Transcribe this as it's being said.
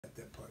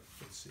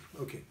let's see.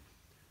 Okay,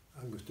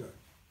 I'm going to start.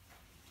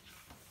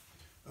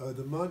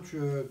 The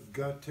mantra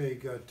Gate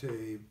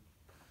Gate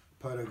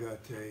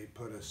Pāragate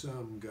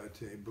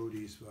Pārasamgate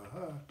Bodhi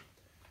Svāhā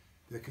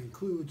that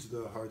concludes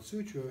the Heart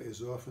Sutra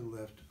is often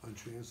left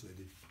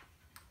untranslated.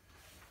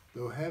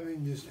 Though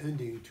having this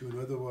ending to an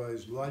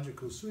otherwise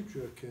logical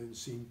sutra can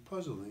seem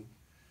puzzling,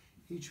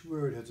 each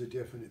word has a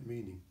definite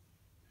meaning.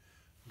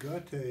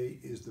 Gate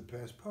is the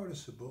past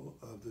participle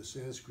of the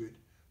Sanskrit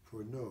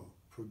for no,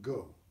 for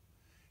go,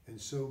 and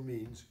so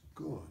means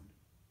gone.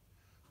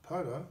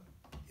 Para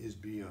is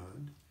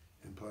beyond,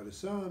 and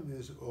Pārasam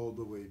is all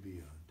the way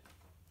beyond.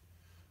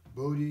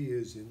 Bodhi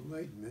is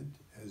enlightenment,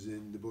 as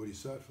in the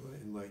Bodhisattva,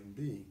 enlightened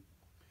being.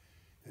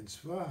 And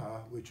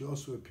Svāhā, which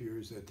also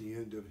appears at the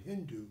end of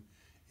Hindu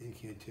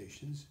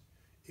incantations,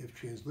 if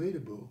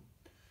translatable,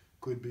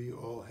 could be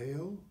all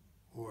hail,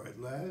 or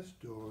at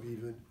last, or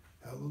even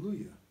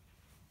hallelujah.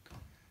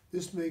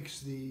 This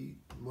makes the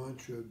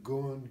mantra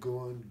gone,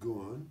 gone,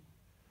 gone,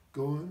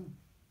 gone,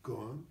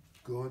 gone,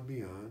 gone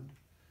beyond,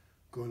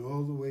 gone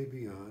all the way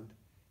beyond,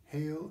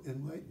 hail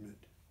enlightenment.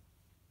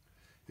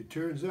 It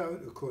turns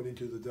out, according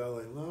to the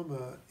Dalai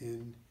Lama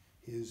in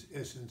his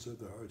Essence of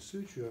the Heart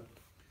Sutra,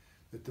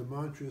 that the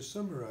mantra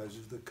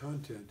summarizes the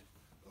content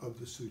of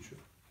the sutra.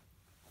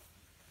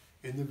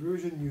 In the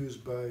version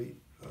used by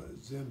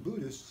Zen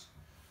Buddhists,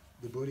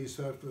 the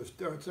Bodhisattva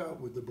starts out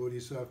with the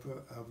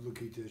Bodhisattva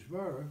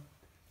Avalokiteshvara,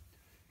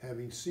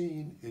 having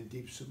seen in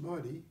deep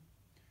samadhi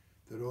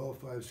that all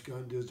 5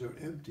 skandhas are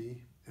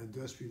empty and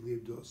thus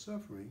relieved all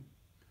suffering,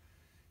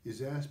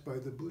 is asked by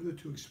the Buddha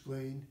to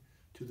explain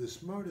to the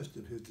smartest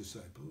of his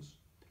disciples,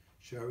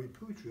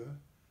 Shariputra,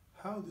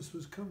 how this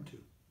was come to.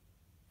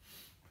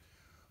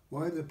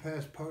 Why the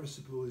past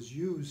participle is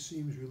used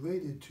seems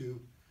related to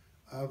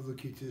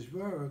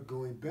Avalokiteshvara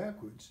going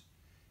backwards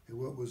and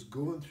what was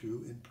gone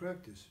through in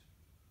practice.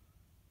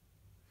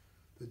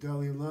 The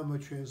Dalai Lama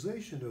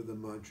translation of the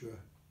mantra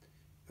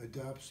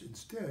adopts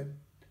instead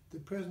the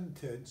present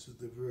tense of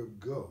the verb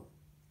go,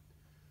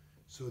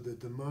 so that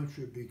the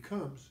mantra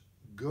becomes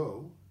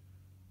go,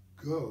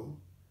 go,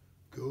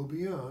 go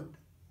beyond,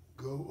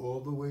 go all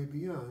the way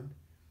beyond,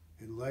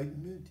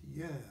 enlightenment,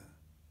 yeah.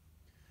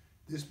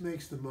 This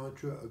makes the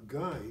mantra a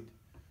guide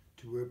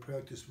to where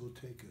practice will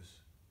take us.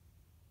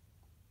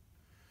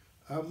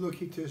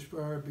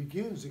 Avalokiteshvara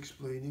begins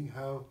explaining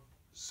how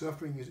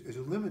suffering is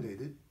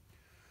eliminated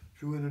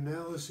through an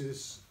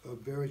analysis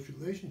of various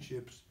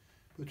relationships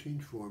between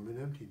form and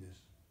emptiness.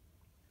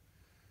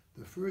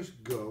 The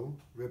first go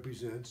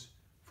represents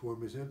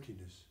form as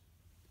emptiness.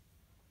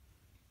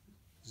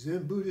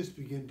 Zen Buddhists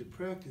begin to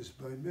practice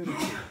by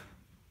meditating,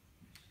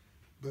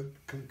 but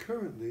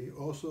concurrently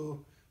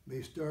also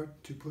may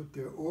start to put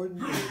their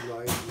ordinary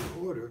lives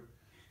in order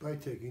by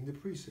taking the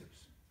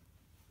precepts.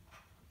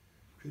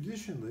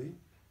 Traditionally,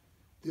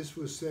 this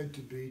was said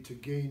to be to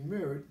gain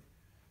merit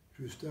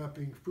through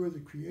stopping further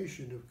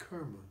creation of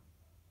karma.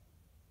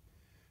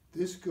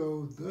 This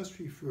go thus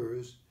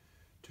refers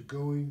to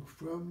going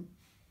from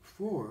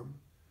form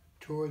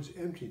towards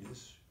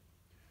emptiness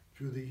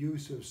through the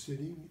use of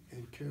sitting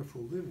and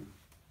careful living.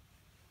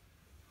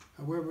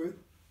 However,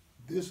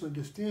 this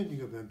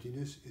understanding of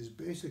emptiness is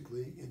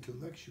basically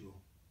intellectual.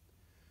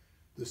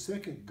 The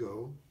second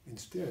go,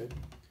 instead,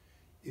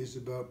 is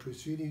about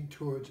proceeding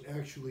towards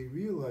actually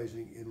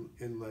realizing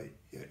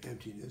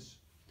emptiness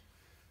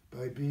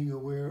by being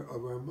aware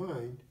of our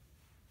mind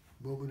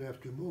moment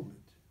after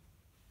moment.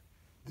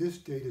 This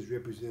state is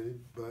represented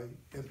by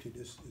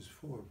emptiness as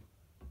form.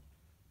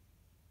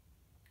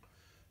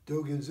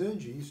 Dogen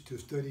Zenji's to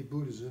study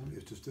Buddhism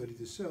is to study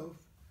the self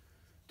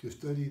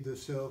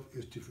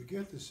is to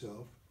forget the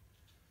self,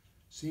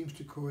 seems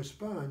to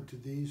correspond to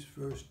these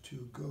first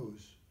 2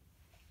 goes.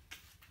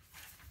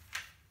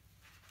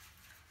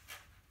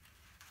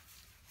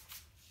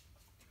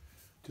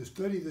 To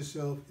study the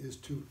self is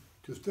to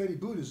study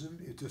Buddhism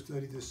is to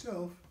study the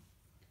self,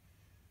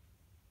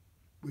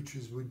 which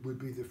would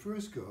be the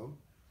first go,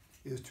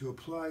 is to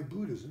apply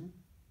Buddhism,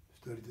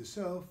 study the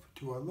self,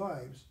 to our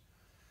lives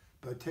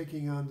by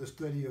taking on the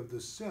study of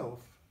the self,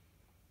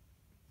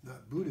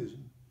 not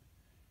Buddhism,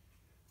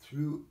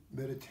 through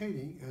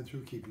meditating and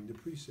through keeping the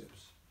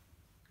precepts.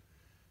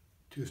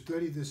 To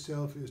study the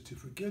self is to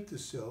forget the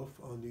self,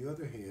 on the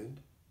other hand,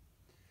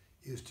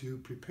 is to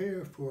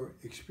prepare for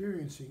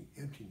experiencing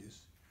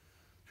emptiness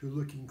through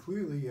looking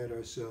clearly at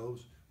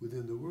ourselves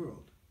within the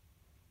world.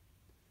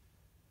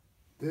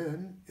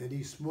 Then,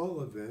 any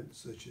small event,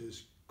 such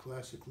as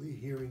classically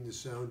hearing the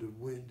sound of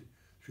wind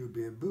through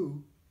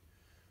bamboo,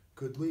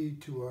 could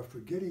lead to our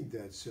forgetting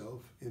that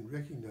self and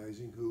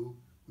recognizing who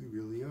we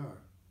really are.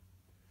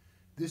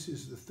 This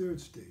is the 3rd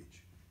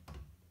stage.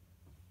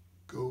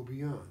 Go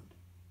beyond.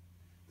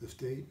 The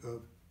state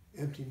of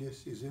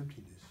emptiness is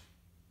emptiness.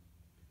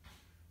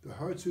 The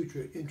Heart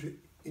Sutra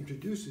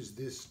introduces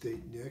this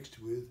state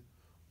next with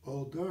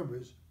all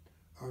dharmas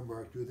are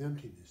marked with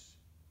emptiness.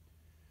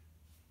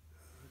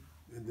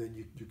 And then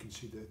you can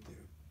see that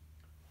there.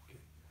 Okay.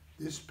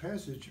 This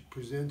passage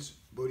presents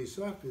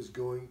bodhisattvas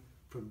going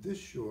from this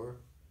shore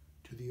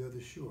to the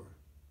other shore.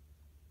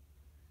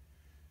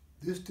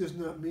 This does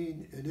not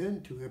mean an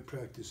end to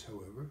practice,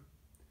 however,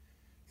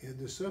 and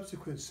the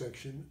subsequent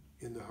section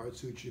in the Heart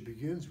Sutra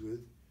begins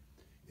with,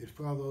 "It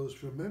follows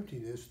from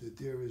emptiness that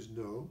there is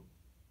no,"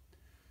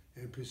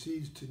 and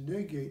proceeds to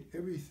negate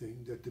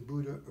everything that the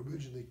Buddha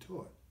originally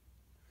taught,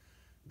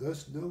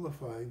 thus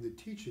nullifying the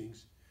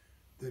teachings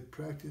that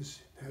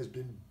practice has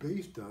been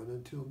based on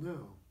until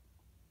now.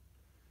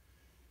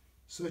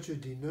 Such a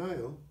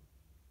denial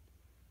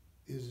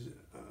is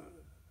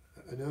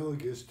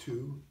analogous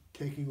to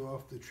taking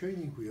off the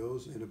training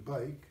wheels in a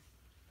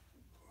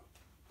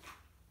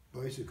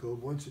bicycle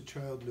once a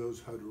child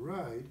knows how to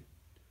ride,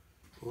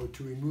 or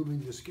to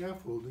removing the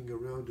scaffolding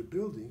around a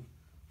building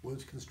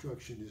once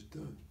construction is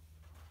done.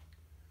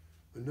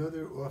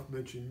 Another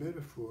oft-mentioned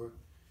metaphor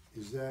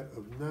is that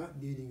of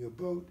not needing a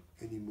boat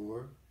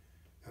anymore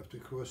after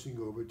crossing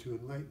over to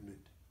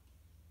enlightenment.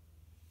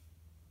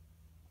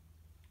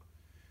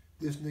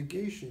 This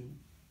negation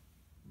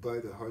by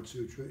the Heart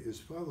Sutra is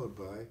followed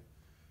by,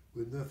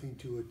 "With nothing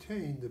to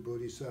attain, the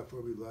Bodhisattva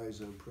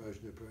relies on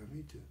prajna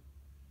paramita,"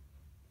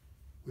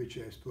 which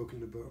I've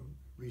spoken about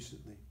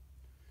recently.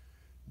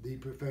 The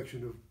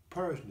perfection of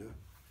prajna,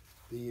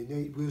 the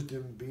innate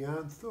wisdom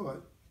beyond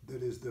thought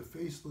that is the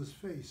faceless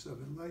face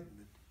of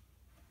enlightenment.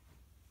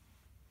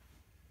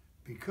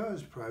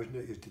 Because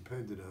prajna is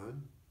dependent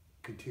on,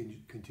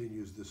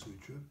 continues the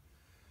sutra,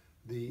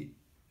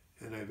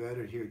 and I've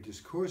added here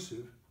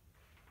discursive,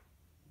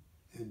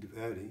 end of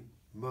adding,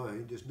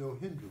 mind is no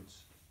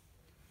hindrance,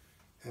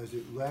 as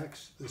it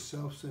lacks the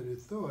self-centered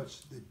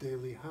thoughts that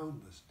daily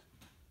hound us.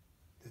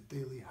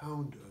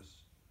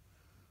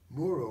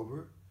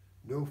 Moreover,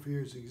 no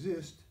fears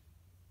exist,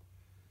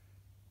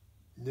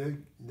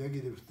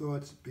 negative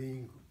thoughts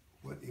being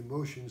what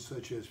emotions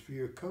such as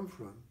fear come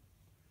from,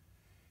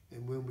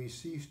 and when we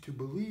cease to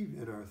believe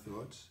in our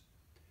thoughts,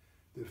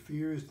 the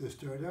fears that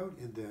start out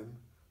in them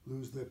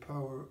lose their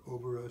power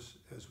over us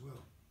as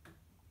well.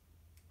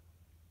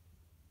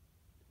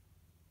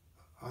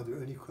 Are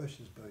there any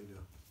questions by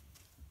now?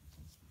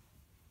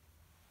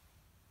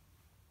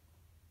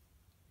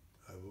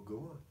 I will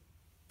go on.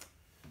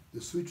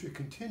 The sutra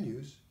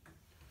continues,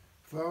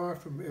 "Far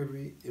from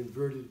every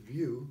inverted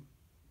view,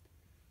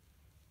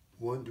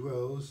 one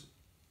dwells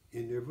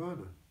in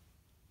nirvana.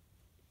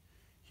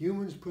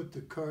 Humans put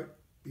the cart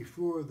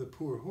before the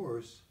poor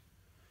horse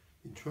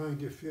in trying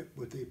to fit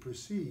what they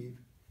perceive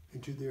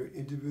into their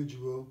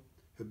individual,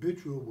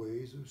 habitual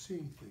ways of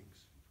seeing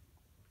things.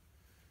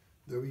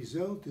 The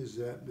result is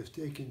that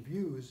mistaken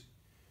views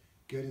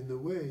get in the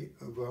way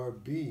of our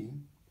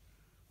being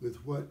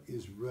with what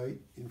is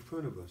right in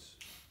front of us.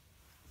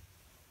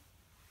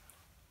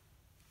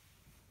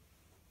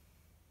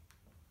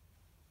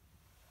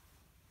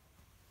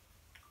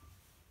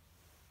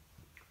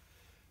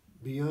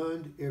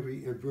 Beyond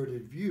every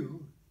inverted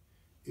view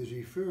is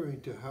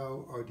referring to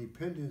how our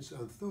dependence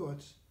on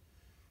thoughts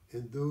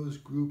and those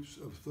groups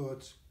of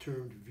thoughts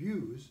termed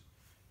views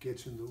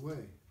gets in the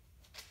way.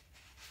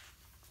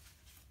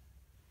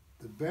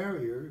 The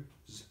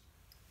barriers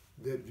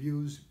that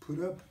views put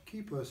up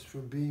keep us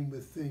from being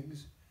with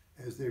things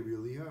as they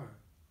really are.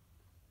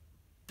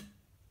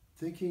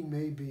 Thinking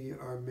may be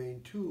our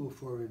main tool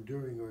for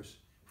ensuring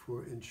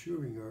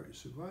our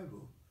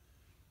survival,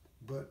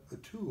 but a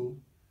tool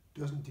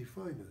doesn't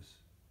define us.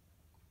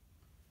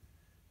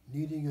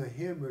 Needing a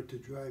hammer to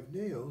drive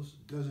nails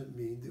doesn't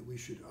mean that we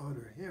should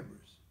honor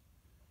hammers.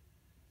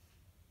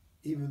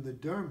 Even the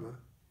Dharma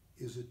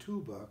is a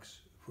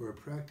toolbox for a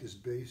practice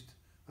based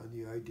on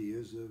the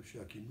ideas of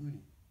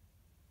Shakyamuni.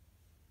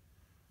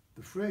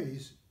 The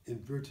phrase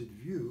inverted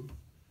view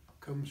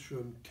comes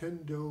from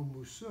Tendo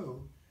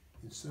Muso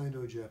in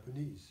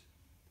Sino-Japanese.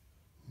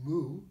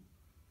 Mu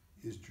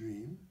is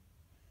dream,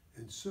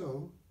 and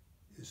so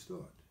is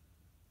thought.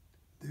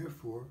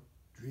 Therefore,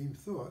 dream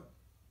thought,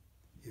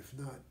 if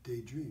not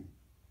daydream.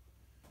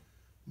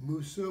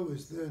 Muso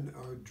is then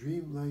our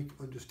dreamlike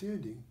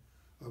understanding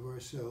of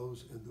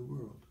ourselves and the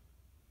world.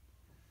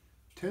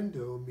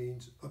 Tendo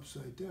means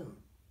upside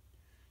down,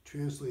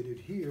 translated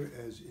here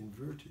as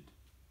inverted.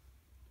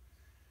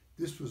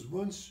 This was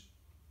once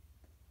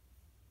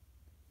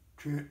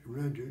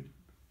rendered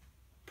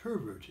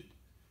perverted,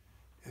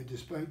 and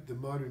despite the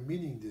modern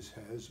meaning this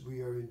has,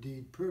 we are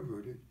indeed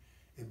perverted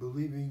in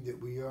believing that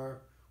we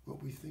are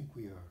what we think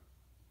we are.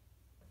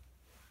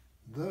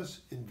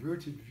 Thus,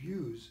 inverted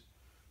views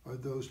are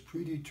those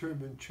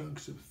predetermined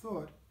chunks of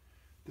thought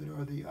that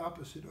are the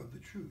opposite of the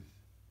truth.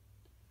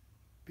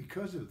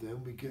 Because of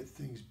them, we get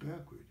things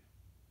backward.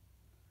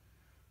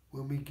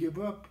 When we give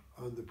up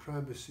on the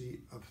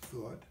primacy of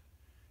thought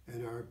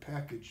and our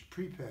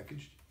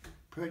prepackaged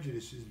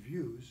prejudices,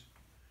 views,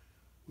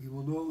 we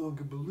will no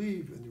longer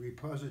believe in the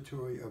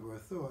repository of our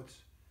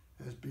thoughts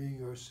as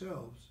being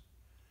ourselves,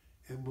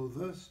 and will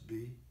thus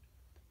be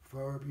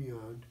far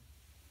beyond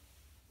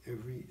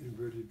every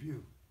inverted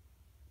view.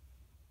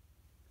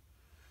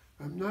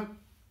 I'm not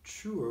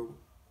sure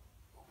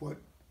what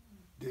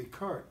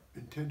Descartes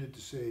intended to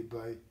say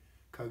by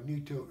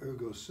cognito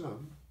ergo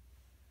sum,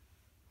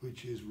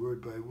 which is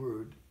word by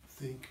word,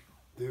 think,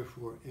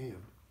 therefore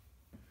am.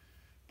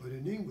 But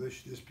in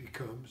English, this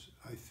becomes,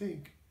 I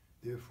think,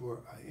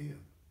 therefore I am.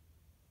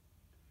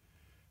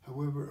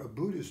 However, a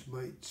Buddhist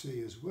might say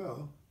as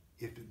well,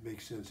 if it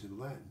makes sense in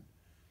Latin,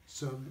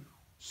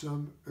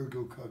 sum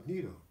ergo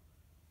cognito.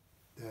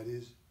 That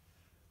is,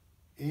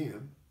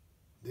 am,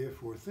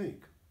 therefore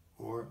think,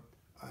 or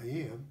I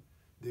am,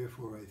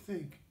 therefore I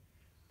think,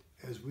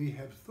 as we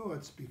have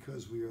thoughts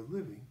because we are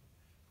living,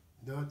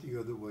 not the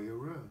other way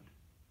around.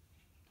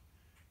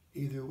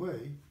 Either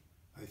way,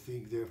 I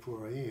think,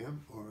 therefore I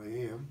am, or I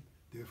am,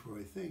 therefore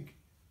I think,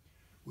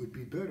 would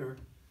be better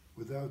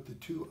without the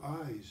two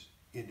I's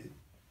in it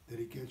that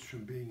it gets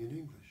from being in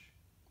English.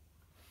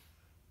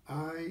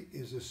 I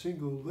is a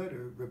single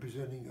letter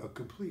representing a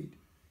complete,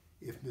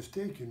 if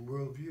mistaken,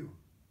 worldview.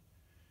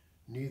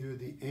 Neither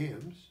the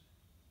ams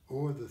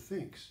or the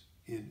thinks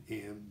in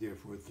am,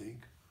 therefore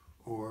think,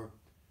 or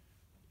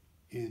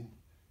in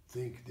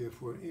think,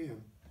 therefore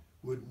am,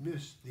 would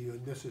miss the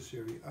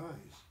unnecessary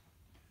I's.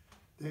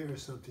 They are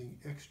something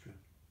extra.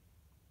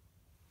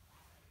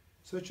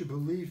 Such a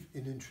belief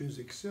in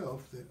intrinsic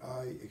self that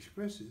I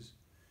expresses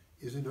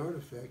is an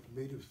artifact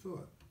made of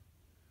thought.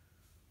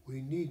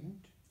 We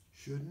needn't,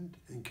 shouldn't,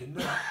 and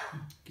cannot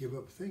give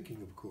up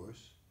thinking, of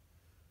course,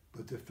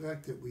 but the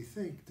fact that we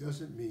think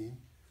doesn't mean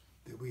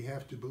that we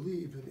have to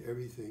believe in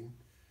everything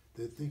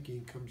that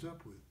thinking comes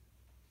up with.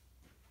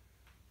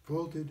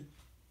 Faulted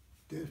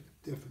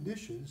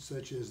definitions,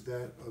 such as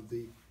that of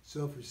the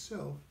selfish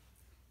self,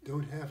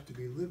 don't have to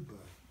be lived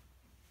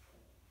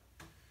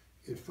by.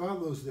 It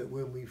follows that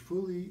when we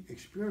fully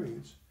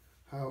experience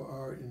how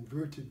our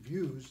inverted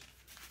views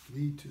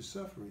lead to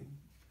suffering,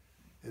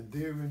 and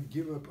therein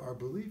give up our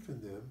belief in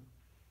them,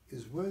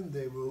 is when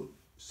they will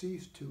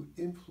cease to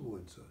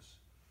influence us.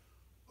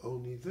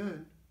 Only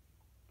then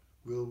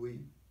will we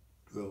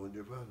dwell in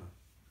nirvana.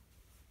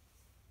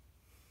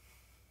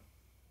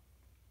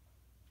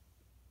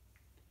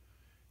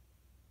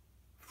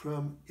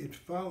 From it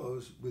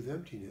follows with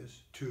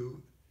emptiness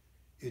to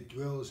it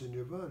dwells in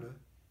nirvana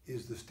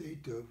is the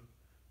state of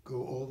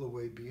go all the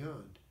way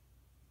beyond.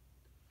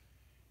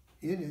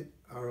 In it,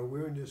 our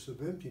awareness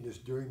of emptiness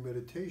during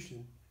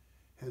meditation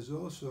has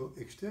also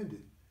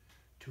extended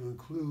to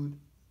include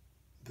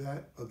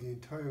that of the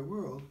entire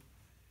world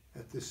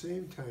at the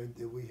same time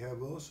that we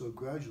have also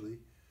gradually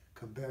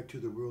come back to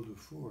the world of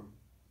form.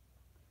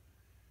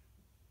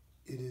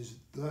 It is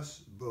thus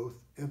both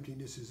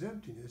emptiness is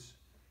emptiness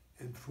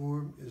and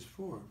form is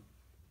form.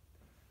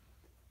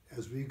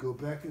 As we go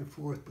back and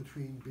forth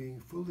between being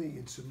fully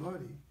in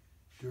samadhi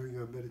during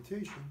our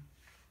meditation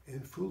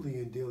and fully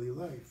in daily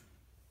life.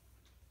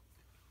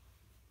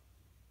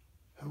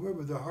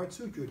 However, the Heart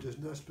Sutra does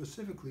not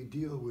specifically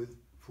deal with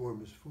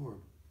form as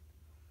form.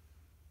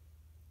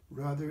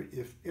 Rather,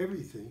 if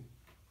everything,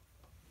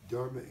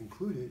 Dharma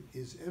included,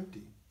 is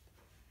empty,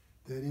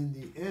 then in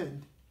the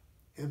end,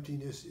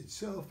 emptiness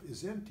itself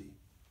is empty,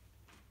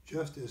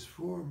 just as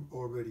form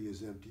already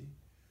is empty,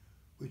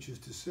 which is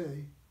to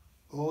say,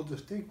 all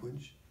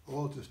distinctions,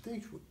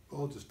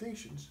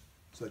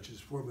 such as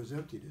form as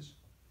emptiness,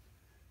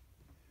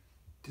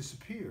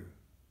 disappear.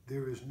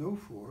 There is no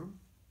form,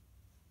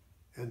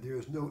 and there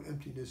is no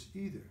emptiness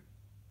either.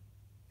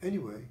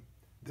 Anyway,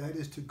 that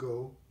is to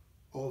go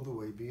all the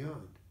way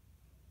beyond.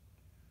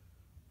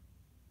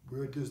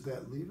 Where does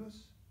that leave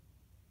us?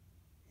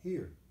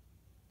 Here.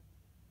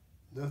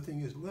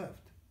 Nothing is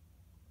left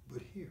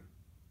but here.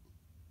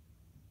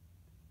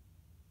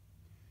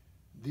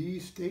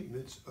 These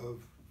statements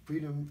of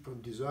freedom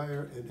from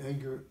desire and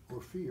anger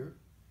or fear,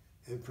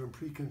 and from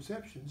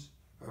preconceptions,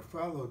 are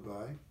followed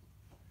by,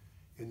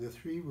 in the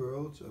three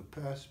worlds of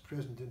past,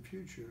 present, and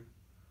future,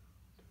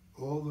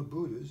 all the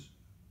Buddhas,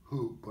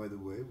 who, by the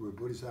way, were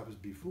bodhisattvas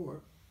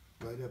before,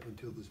 right up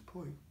until this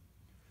point,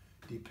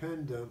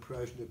 depend on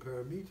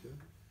prajnaparamita,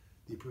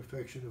 the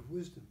perfection of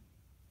wisdom,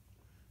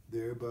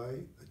 thereby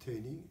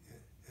attaining,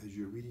 as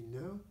you're reading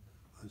now,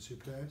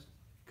 unsurpassed,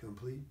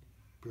 complete,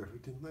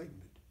 perfect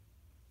enlightenment,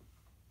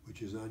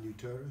 which is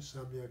Anuttara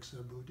Samyak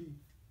Sambodhi.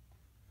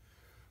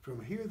 From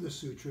here, the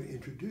sutra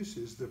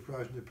introduces the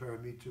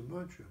prajnaparamita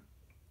mantra,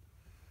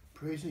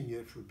 praising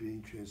it for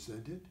being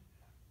transcendent,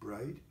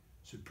 bright,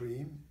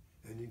 supreme,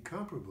 and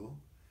incomparable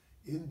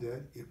in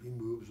that it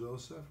removes all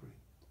suffering.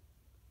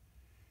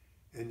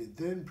 And it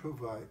then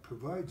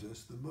provides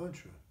us the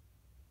mantra,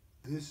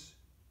 this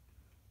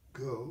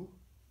go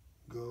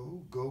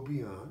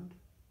beyond,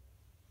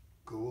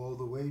 go all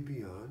the way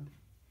beyond,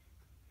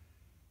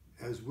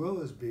 as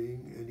well as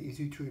being an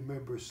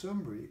easy-to-remember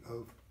summary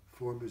of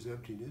form is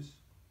emptiness,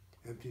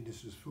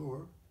 emptiness is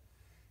form,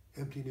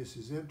 emptiness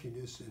is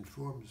emptiness, and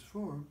form is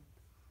form,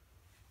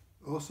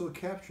 also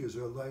captures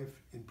our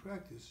life in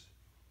practice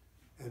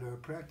and our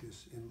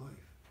practice in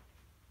life.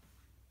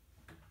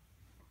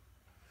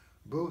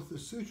 Both the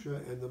sutra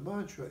and the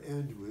mantra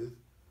end with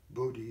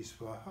Bodhi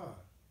Svāhā,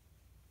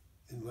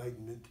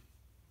 enlightenment,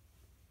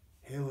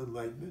 hail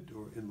enlightenment,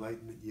 or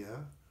enlightenment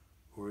yeah,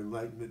 or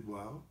enlightenment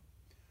wow.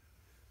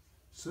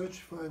 Such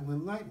final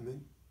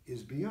enlightenment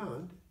is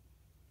beyond,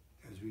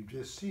 as we've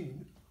just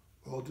seen,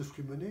 all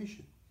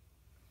discrimination,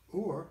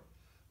 or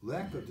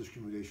lack of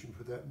discrimination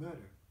for that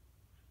matter.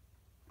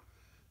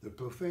 The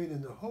profane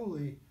and the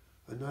holy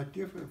are not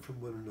different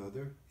from one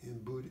another in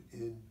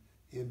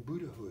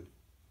Buddhahood.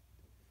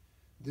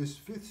 This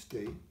fifth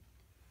state,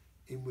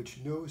 in which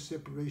no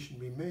separation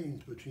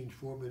remains between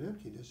form and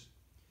emptiness,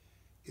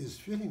 is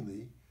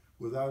fittingly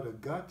without a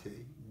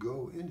gate,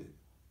 go in it.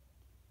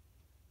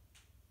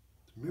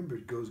 Remember,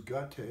 it goes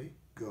gate,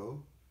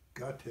 go,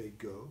 gate,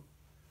 go,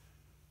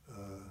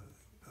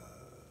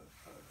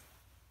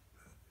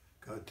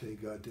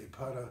 gate,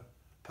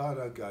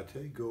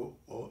 Pāragate,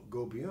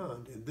 go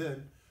beyond, and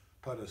then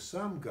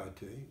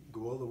Pārasamgate,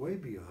 go all the way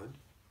beyond.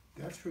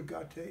 That's where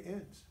gate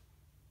ends.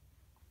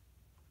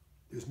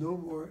 There's no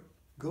more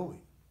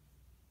going.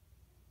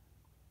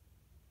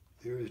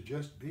 There is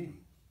just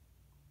being.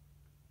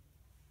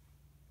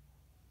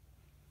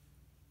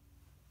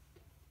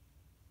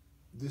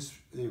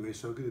 Anyway,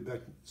 so I'll get it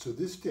back. So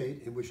this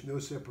state in which no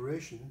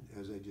separation,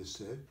 as I just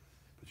said,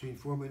 between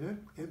form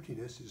and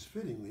emptiness is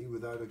fittingly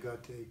without a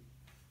gate,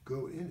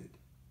 go in it,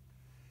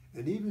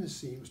 and even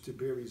seems to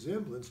bear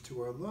resemblance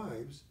to our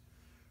lives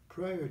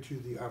prior to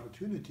the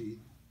opportunity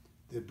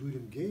that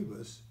Buddhism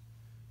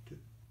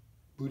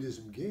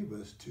gave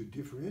us to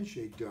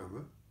differentiate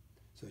Dharma,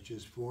 such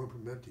as form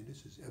from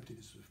emptiness, as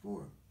emptiness of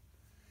form.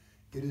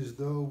 It is as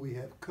though we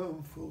have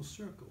come full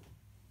circle.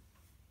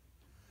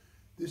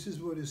 This is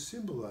what is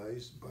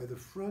symbolized by the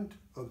front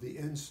of the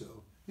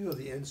enso. You know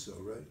the enso,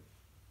 right?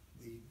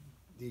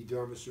 The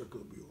Dharma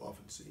circle we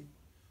often see.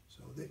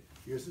 So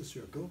here's the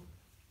circle,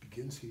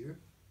 begins here,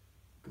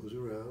 goes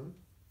around,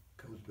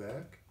 comes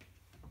back,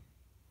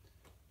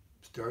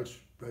 starts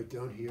right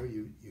down here.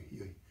 You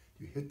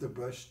hit the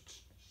brush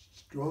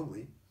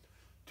strongly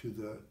to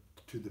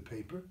the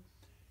paper,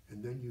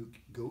 and then you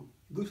go.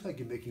 Looks like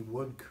you're making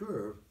one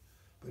curve,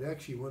 but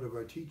actually one of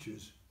our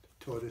teachers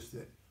taught us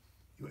that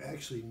you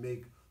actually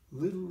make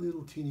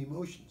little teeny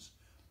motions,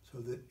 so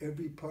that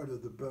every part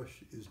of the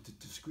brush is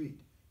discrete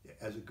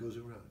as it goes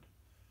around.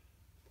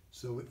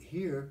 So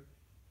here,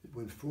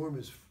 when form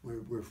is we're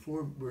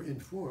in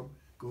form,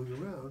 going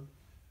around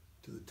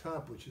to the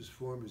top, which is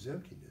form is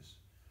emptiness.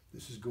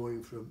 This is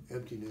going from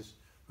emptiness,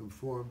 from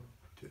form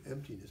to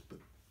emptiness, but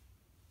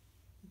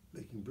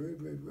making very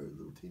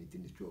little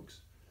teeny strokes.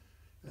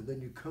 And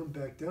then you come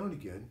back down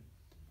again,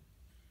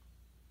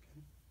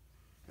 okay?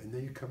 And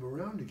then you come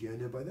around again,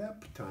 and by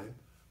that time,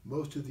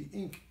 most of the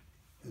ink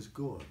has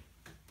gone.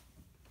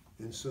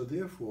 And so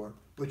therefore,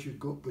 but you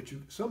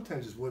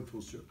sometimes it's one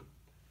full circle,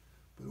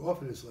 but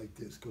often it's like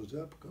this: goes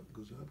up,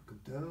 comes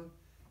down,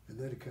 and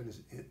then it kind of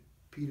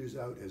peters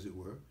out, as it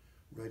were,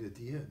 right at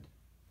the end.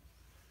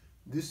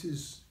 This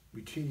is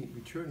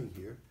returning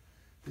here.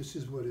 This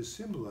is what is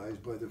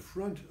symbolized by the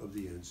front of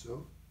the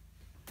enso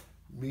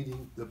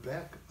meeting the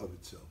back of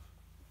itself.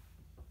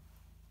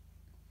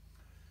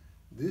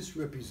 This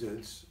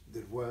represents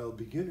that while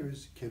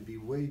beginners can be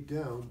weighed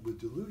down with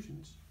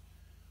delusions,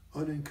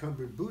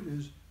 unencumbered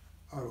Buddhas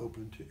are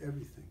open to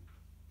everything.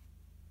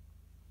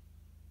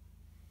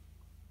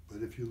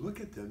 But if you look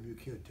at them, you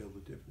can't tell the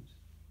difference.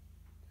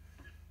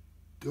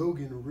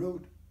 Dogen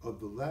wrote of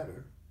the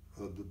latter,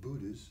 of the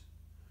Buddhas,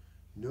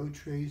 no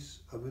trace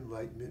of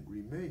enlightenment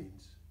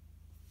remains,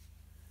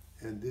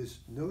 and this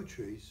no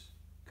trace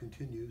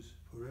continues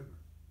forever.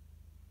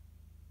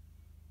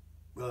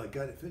 Well, I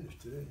got it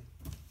finished today.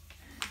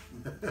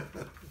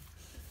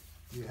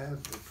 You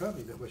have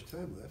probably not much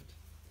time left.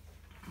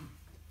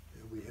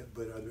 And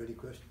but are there any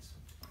questions?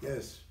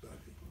 Yes, Bodhi.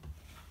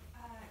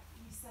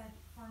 You said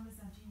form is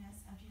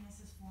emptiness,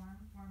 emptiness is form,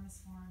 form is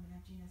form, and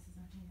emptiness is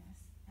emptiness.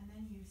 And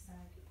then you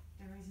said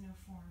there is no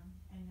form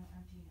and no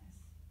emptiness.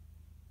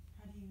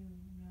 How do you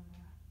know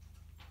that?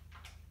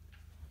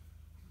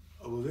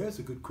 Oh, well, there's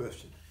a good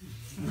question.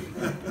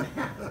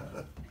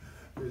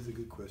 There's a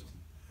good question.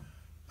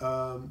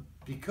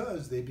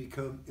 Because they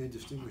become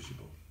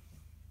indistinguishable.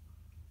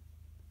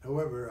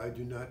 However, I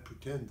do not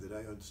pretend that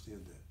I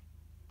understand that.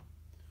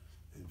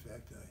 In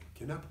fact, I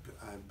cannot.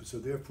 So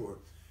therefore,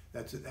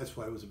 that's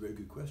why it was a very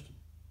good question.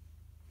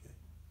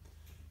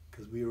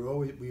 Because we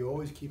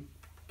always keep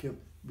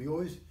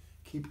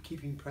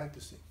keeping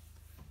practicing,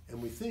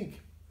 and we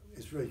think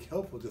it's very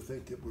helpful to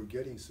think that we're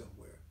getting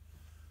somewhere.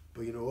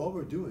 But all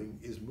we're doing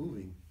is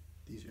moving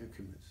these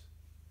increments,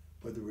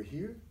 whether we're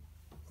here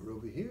or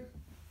over here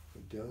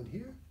or down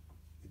here.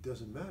 It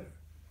doesn't matter.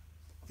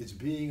 It's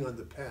being on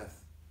the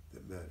path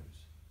that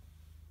matters.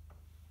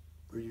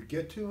 Where you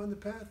get to on the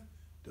path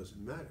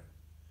doesn't matter,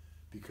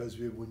 because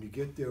when you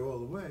get there all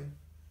the way,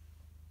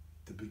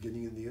 the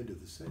beginning and the end are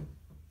the same.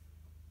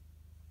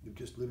 You're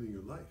just living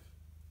your life.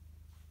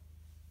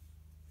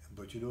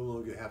 But you no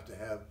longer have to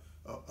have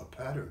a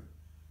pattern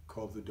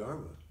called the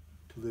Dharma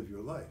to live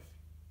your life.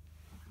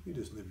 You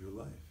just live your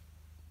life.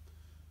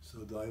 So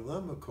Dalai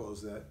Lama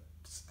calls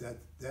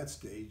that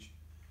stage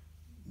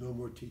no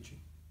more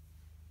teaching.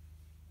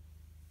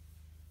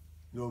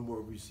 No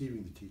more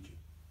receiving the teaching.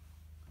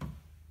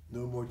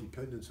 No more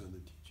dependence on the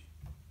teaching.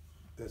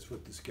 That's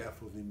what the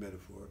scaffolding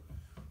metaphor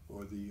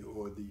or the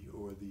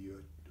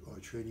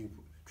training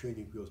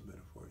wheels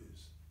metaphor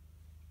is.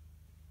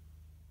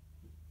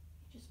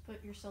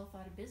 put yourself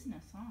out of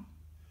business, huh?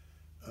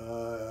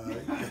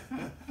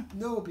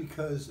 No,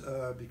 because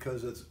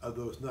it's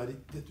although it's not.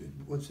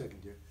 1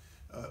 second here.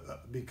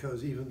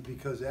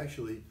 Because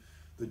actually,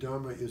 the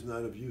Dharma is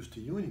not of use to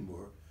you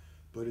anymore,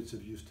 but it's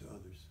of use to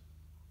others.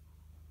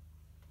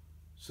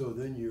 So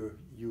then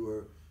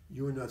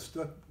you're not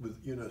stuck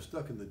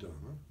in the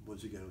Dharma.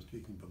 Once again, I'm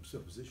speaking from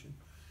supposition,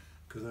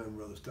 because I'm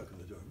rather stuck in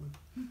the Dharma.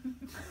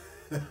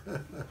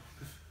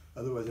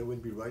 Otherwise, I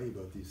wouldn't be writing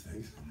about these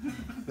things.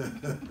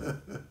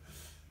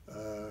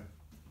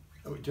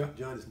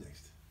 John is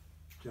next.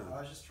 John.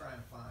 I was just trying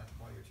to find,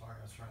 while you're talking,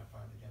 I was trying to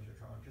find the Genjo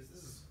koan, because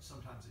this is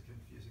sometimes a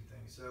confusing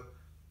thing. So,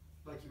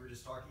 like you were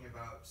just talking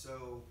about,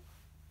 so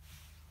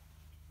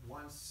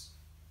once,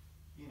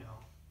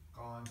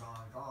 gone,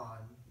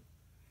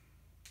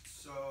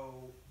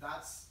 so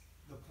that's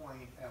the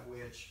point at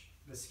which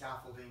the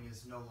scaffolding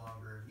is no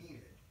longer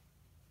needed.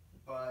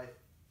 But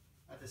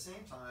at the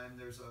same time,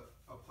 there's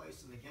a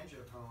place in the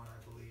Genjo koan, I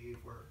believe,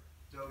 where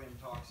Dogen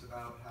talks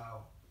about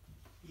how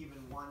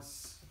even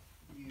once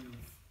you've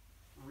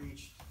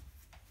reached,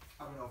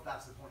 I don't know if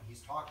that's the point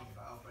he's talking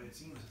about, but it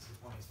seems it's the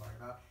point he's talking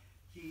about.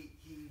 He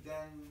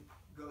then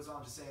goes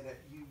on to say that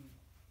you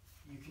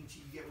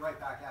get right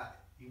back at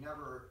it. You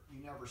never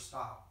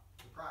stop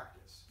the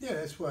practice. Yeah,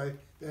 that's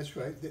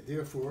right.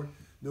 Therefore,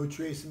 no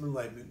trace of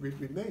enlightenment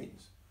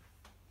remains.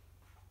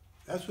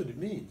 That's what it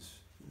means,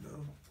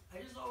 I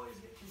just always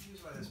get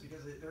confused by this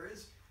because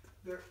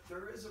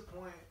there is a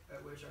point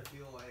at which I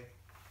feel like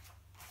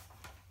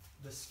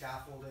the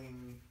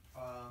scaffolding,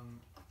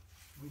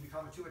 we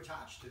become too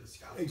attached to the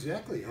scaffolding.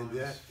 Exactly,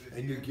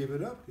 and you give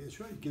it up. That's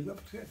right. Give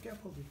up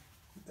scaffolding.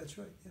 That's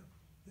right. Yeah,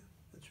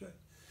 that's right.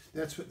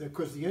 That's what. Of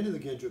course, the end of the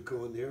Genjo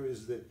koan there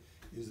is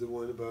the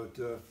one about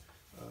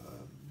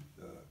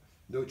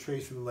no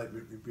trace from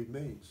enlightenment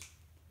remains.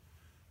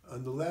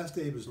 On the last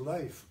day of his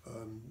life,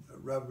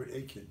 Robert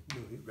Aiken,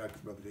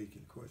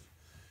 of course,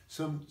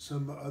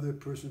 some other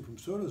person from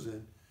Soto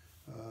Zen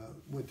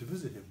went to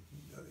visit him.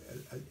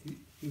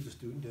 He was a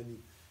student,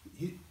 and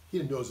he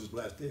didn't know it was his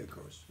last day, of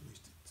course. At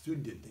least the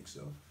student didn't think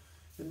so.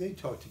 And they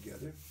talked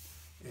together,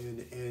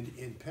 and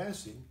in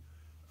passing,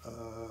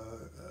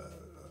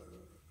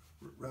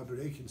 Robert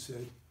Aiken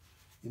said,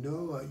 you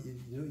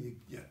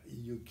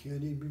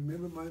can't even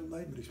remember my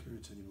enlightenment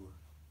experience anymore.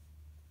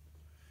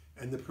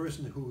 And the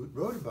person who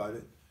wrote about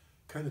it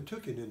kind of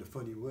took it in a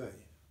funny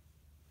way.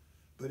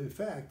 But in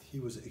fact, he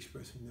was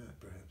expressing that,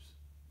 perhaps.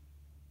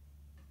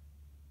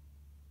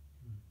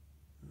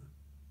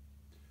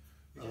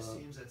 It just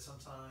seems that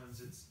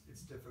sometimes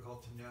it's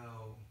difficult to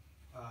know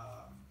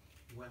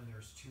when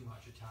there's too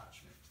much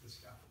attachment to the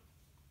scaffold.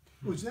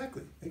 Well,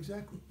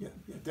 exactly. Yeah.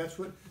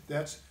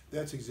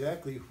 That's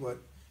exactly what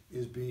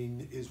was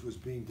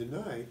being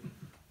denied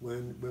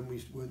when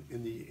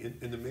in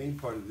the main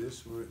part of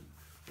this, where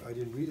I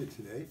didn't read it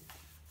today,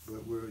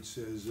 but where it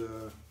says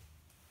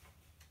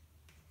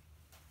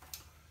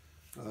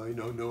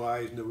no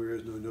eyes, no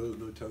ears, no nose,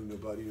 no tongue, no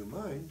body, no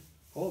mind.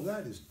 All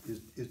that is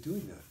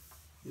doing that.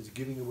 Is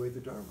giving away the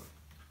Dharma.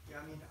 Yeah,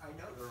 I mean, I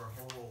know there are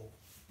whole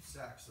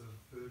sects of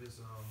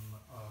Buddhism,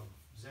 of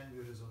Zen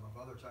Buddhism, of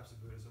other types of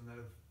Buddhism that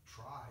have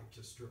tried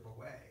to strip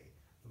away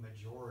the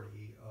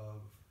majority of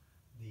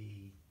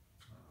the,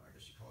 I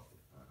guess you call it,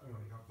 I don't know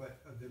what you call it,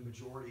 but the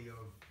majority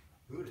of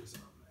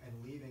Buddhism, and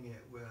leaving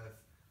it with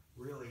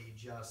really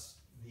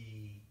just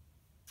the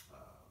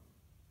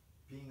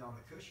being on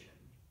the cushion,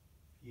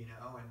 and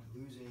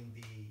losing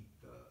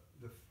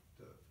the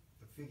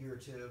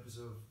figuratives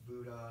of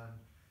Buddha, and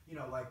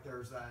like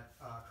there's that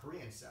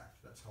Korean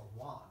sect that's called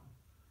Wan,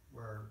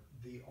 where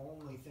the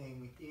only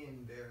thing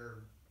in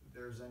their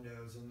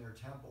zendos, in their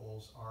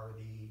temples, are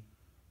the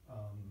I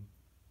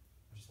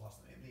just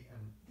lost the name,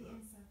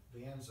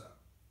 the Enso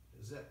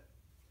is it.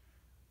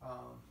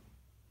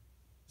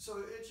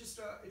 So it's just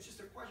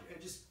a question.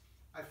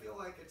 I feel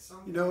like it's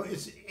something.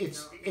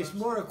 It's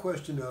more a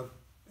question of.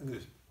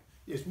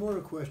 It's more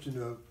a question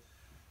of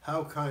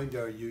how kind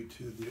are you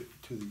to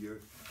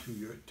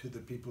the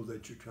people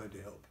that you're trying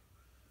to help.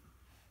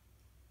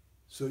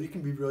 So you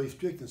can be really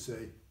strict and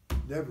say,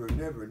 never,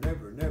 never,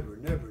 never, never,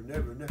 never, never,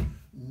 never,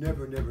 never,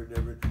 never, never,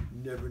 never,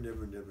 never,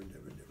 never, never, never,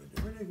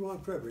 never, go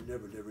on forever,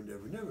 never, never,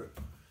 never, never.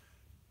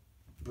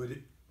 But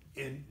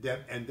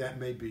that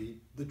may be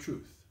the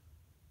truth.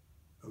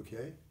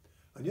 Okay?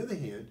 On the other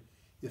hand,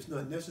 it's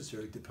not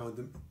necessary to pound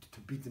them, to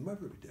beat them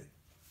up every day.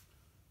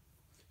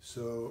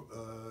 So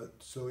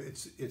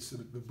it's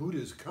the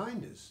Buddha's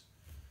kindness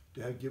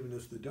to have given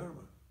us the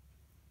Dharma.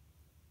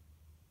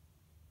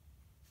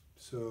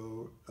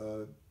 So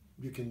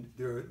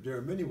there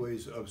are many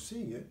ways of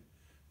seeing it.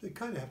 They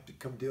kind of have to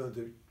come down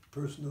to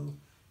personal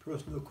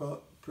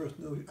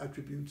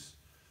attributes,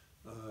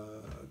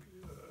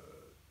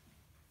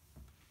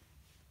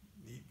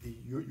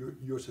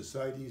 your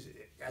society's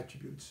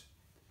attributes.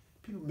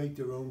 People make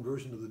their own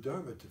version of the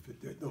Dharma to fit.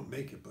 They don't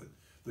make it, but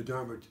the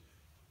Dharma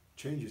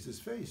changes its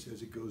face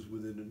as it goes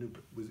within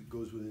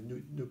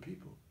new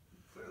people.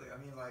 Clearly, I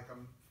mean,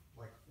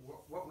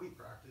 what we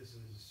practice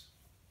is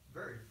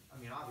very, I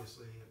mean,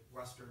 obviously,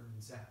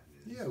 Western Zen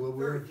is Yeah, well,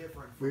 very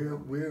different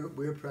from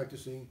we're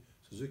practicing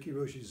Suzuki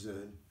Roshi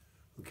Zen,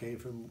 who came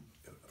from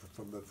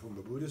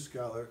a Buddhist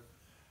scholar,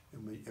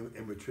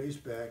 and we trace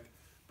back.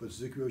 But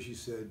Suzuki Roshi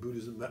said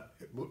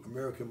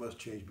America must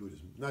change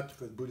Buddhism, not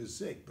for Buddha's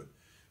sake, but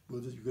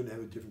Buddhism, you're going to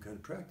have a different kind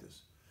of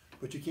practice,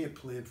 but you can't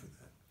plan for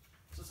that.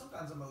 So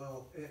sometimes I'm a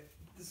little,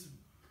 this is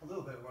a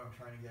little bit of what I'm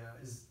trying to get at,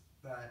 is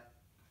that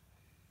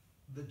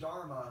the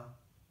Dharma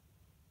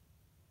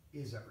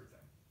is everything.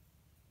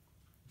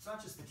 It's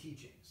not just the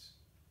teachings.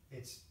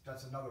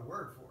 That's another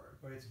word for it,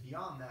 but it's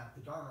beyond that.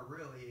 The Dharma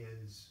really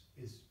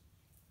is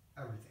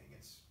everything.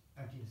 It's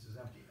emptiness is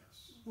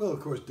emptiness. Well, of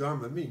course,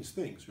 Dharma means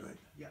things, right?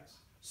 Yes.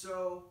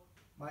 So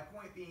my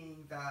point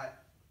being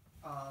that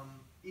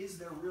is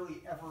there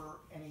really ever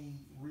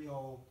any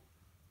real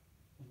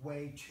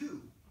way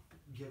to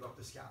give up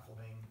the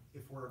scaffolding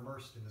if we're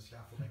immersed in the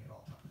scaffolding at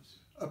all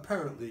times?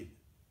 Apparently,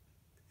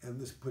 and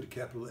let's put a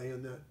capital A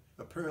on that.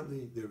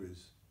 Apparently, there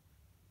is.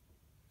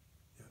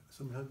 Yeah.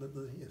 Somehow,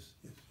 yes.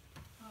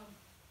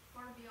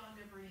 Far beyond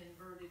every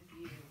inverted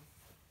view.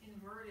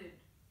 Inverted,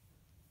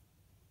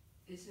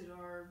 is it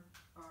our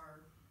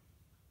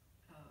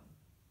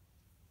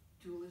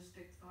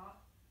dualistic thought?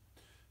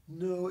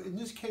 No, in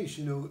this case,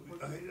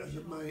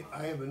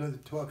 I have another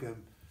talk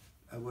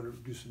I want to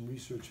do some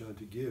research on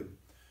to give,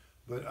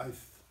 but I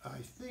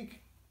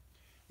think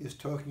it's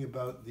talking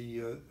about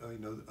the let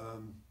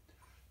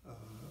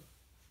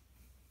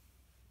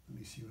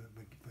me see what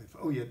my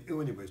oh yeah.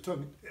 Anyway,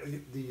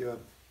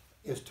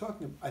 it's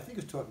talking I think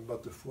it's talking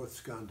about the fourth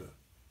skandha.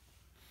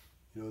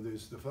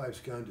 There's the five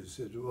skandhas.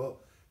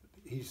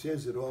 He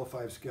says that all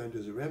five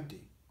skandhas are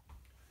empty,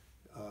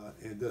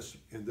 and thus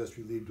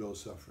relieved all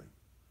suffering,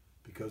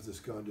 because the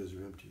skandhas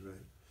are empty,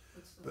 right?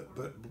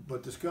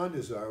 But the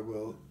skandhas are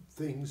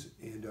things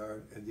and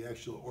the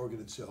actual organ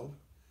itself,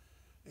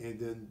 and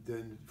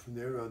then from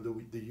there on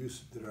the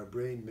use that our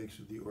brain makes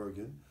of the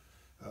organ,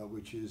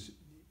 which is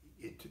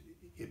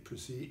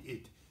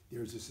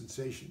there's a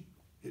sensation.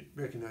 It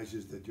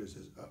recognizes that there's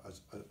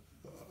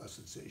a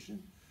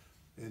sensation,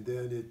 and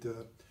then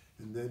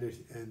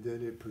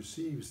it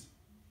perceives,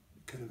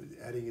 kind of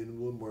adding in a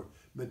little more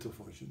mental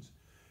functions.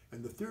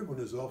 And the third one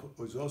is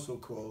also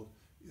called,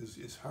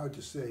 is hard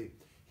to say.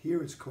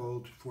 Here it's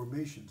called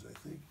formations, I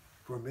think,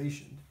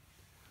 formation,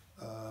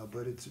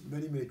 but it's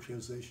many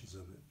translations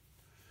of it.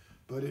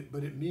 But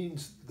it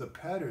means the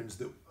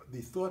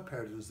thought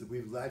patterns that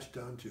we've latched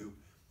onto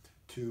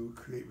to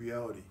create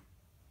reality.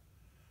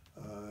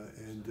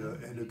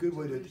 And a good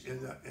way to,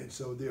 and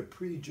so they're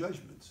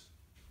prejudgments,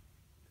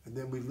 and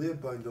then we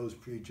live by those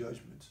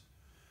prejudgments.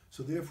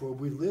 So therefore,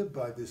 we live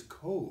by this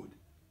code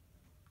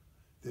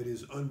that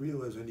is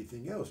unreal as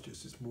anything else.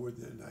 Just it's more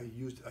than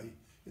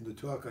in the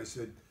talk I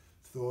said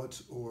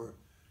thoughts or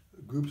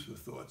groups of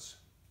thoughts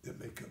that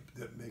make up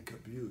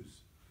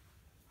views.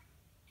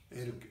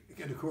 And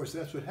of course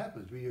that's what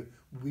happens. We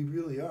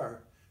really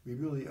are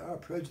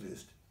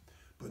prejudiced,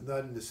 but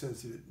not in the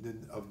sense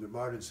of the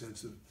modern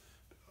sense of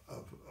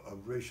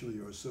racially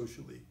or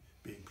socially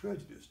being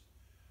prejudiced.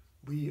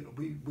 We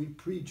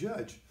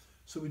prejudge,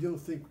 so we don't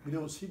see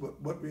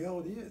what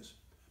reality is,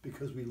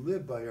 because we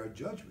live by our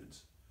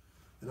judgments.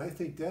 And I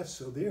think that's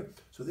so they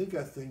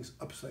got things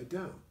upside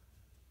down.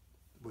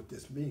 What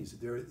this means,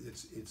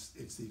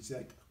 it's the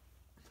exact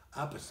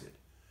opposite.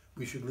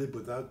 We should live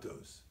without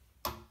those.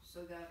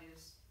 So that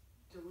is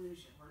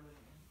delusion we're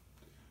living in.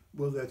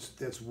 Well,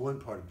 that's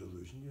one part of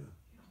delusion, yeah.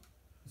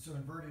 So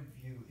inverted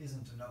view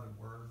isn't another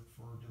word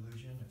for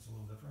delusion. It's a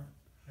little different.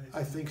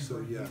 I think so,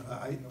 yeah.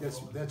 That's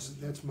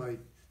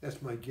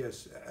That's my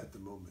guess at the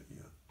moment,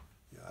 yeah.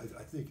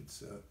 I think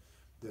it's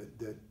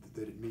that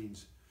it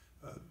means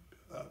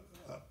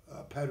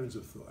patterns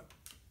of thought,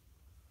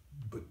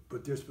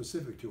 but they're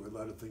specific to a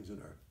lot of things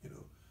in our,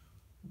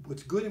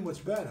 what's good and what's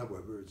bad.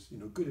 However, it's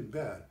good and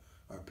bad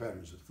are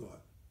patterns of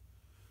thought.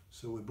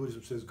 So when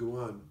Buddhism says go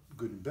on,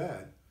 good and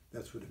bad,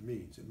 that's what it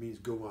means. It means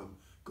go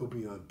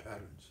beyond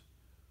patterns,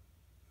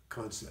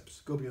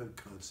 concepts, go beyond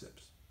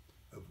concepts,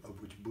 of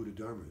which Buddha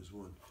Dharma is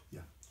one.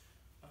 Yeah.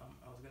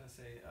 I was gonna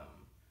say,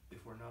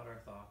 if we're not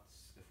our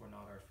thoughts, if we're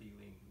not our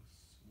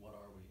feelings, what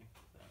are we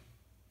then?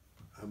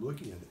 I'm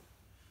looking at it.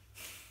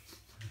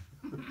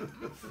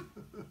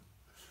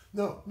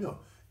 No.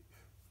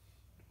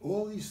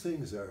 All these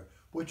things are,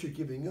 what you're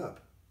giving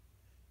up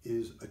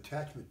is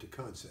attachment to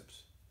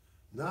concepts,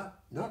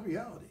 not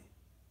reality.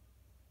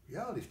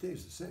 Reality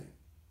stays the same.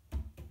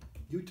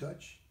 You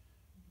touch,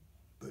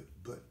 but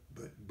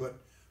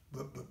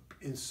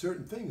in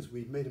certain things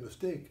we've made a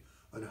mistake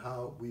on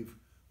how we've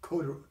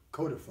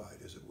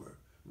codified, as it were,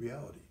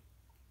 reality.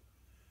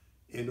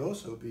 And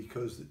also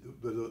because it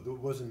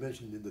wasn't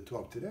mentioned in the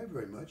talk today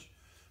very much,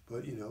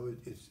 but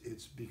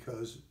it's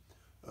because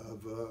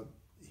of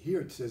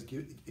here it says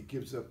it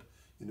gives up.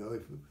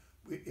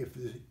 If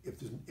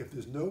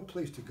there's no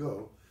place to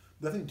go,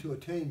 nothing to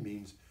attain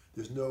means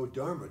there's no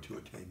dharma to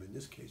attain. In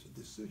this case of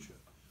this sutra,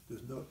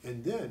 there's no,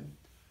 and then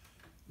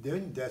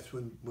that's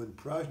when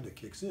prajna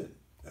kicks in,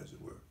 as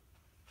it were,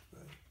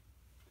 right?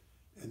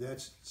 And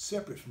that's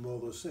separate from all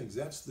those things.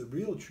 That's the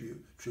real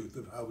truth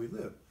of how we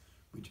live.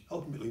 We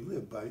ultimately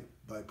live by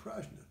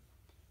prajna,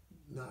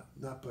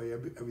 not by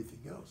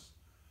everything else.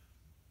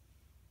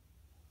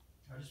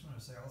 I just want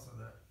to say also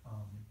that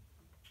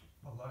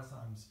a lot of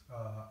times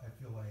I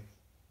feel like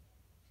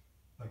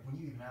when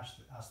you even asked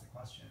the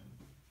question,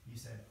 you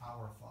said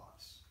our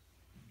thoughts,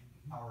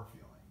 our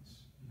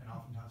feelings, and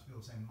oftentimes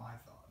people say my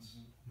thoughts,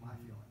 my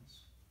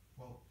feelings.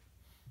 Well,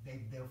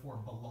 they therefore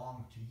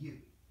belong to you,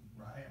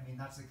 right? I mean,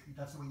 that's the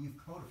way you've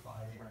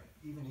codified it, Right.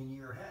 even in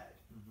your head.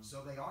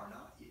 So they are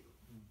not you,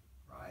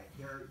 right?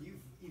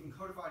 You've even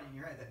codified in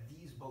your head that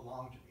these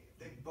belong to me. If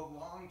they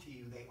belong to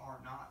you, they are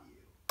not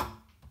you.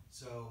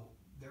 So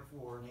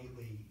therefore,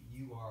 innately,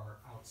 you are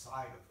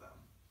outside of them,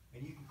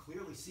 and you can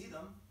clearly see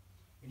them.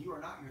 And you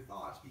are not your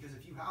thoughts, because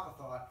if you have a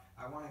thought,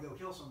 I want to go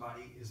kill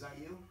somebody, is that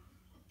you?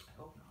 I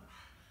hope not.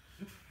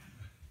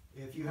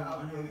 If you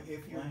have,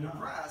 if you're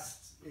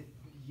depressed,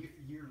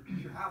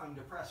 you're having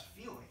depressed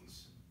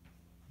feelings.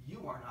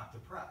 You are not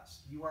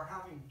depressed. You are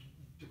having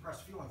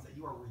depressed feelings that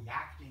you are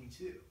reacting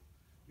to.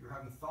 You're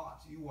having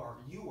thoughts you are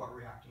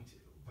reacting to,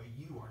 but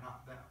you are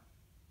not them.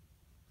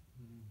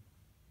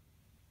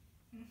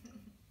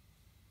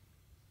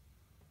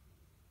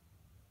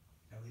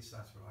 At least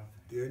that's what I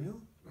think.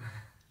 Daniel?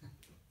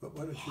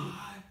 Why don't you?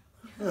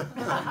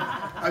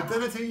 I've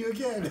done it to you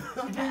again.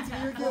 I've done it to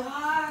you again.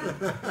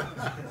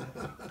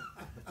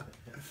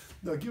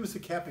 No, give us a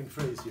capping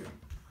phrase here.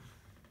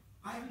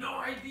 I have no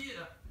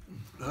idea.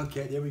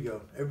 Okay, there we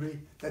go.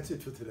 That's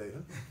it for today,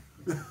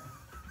 huh?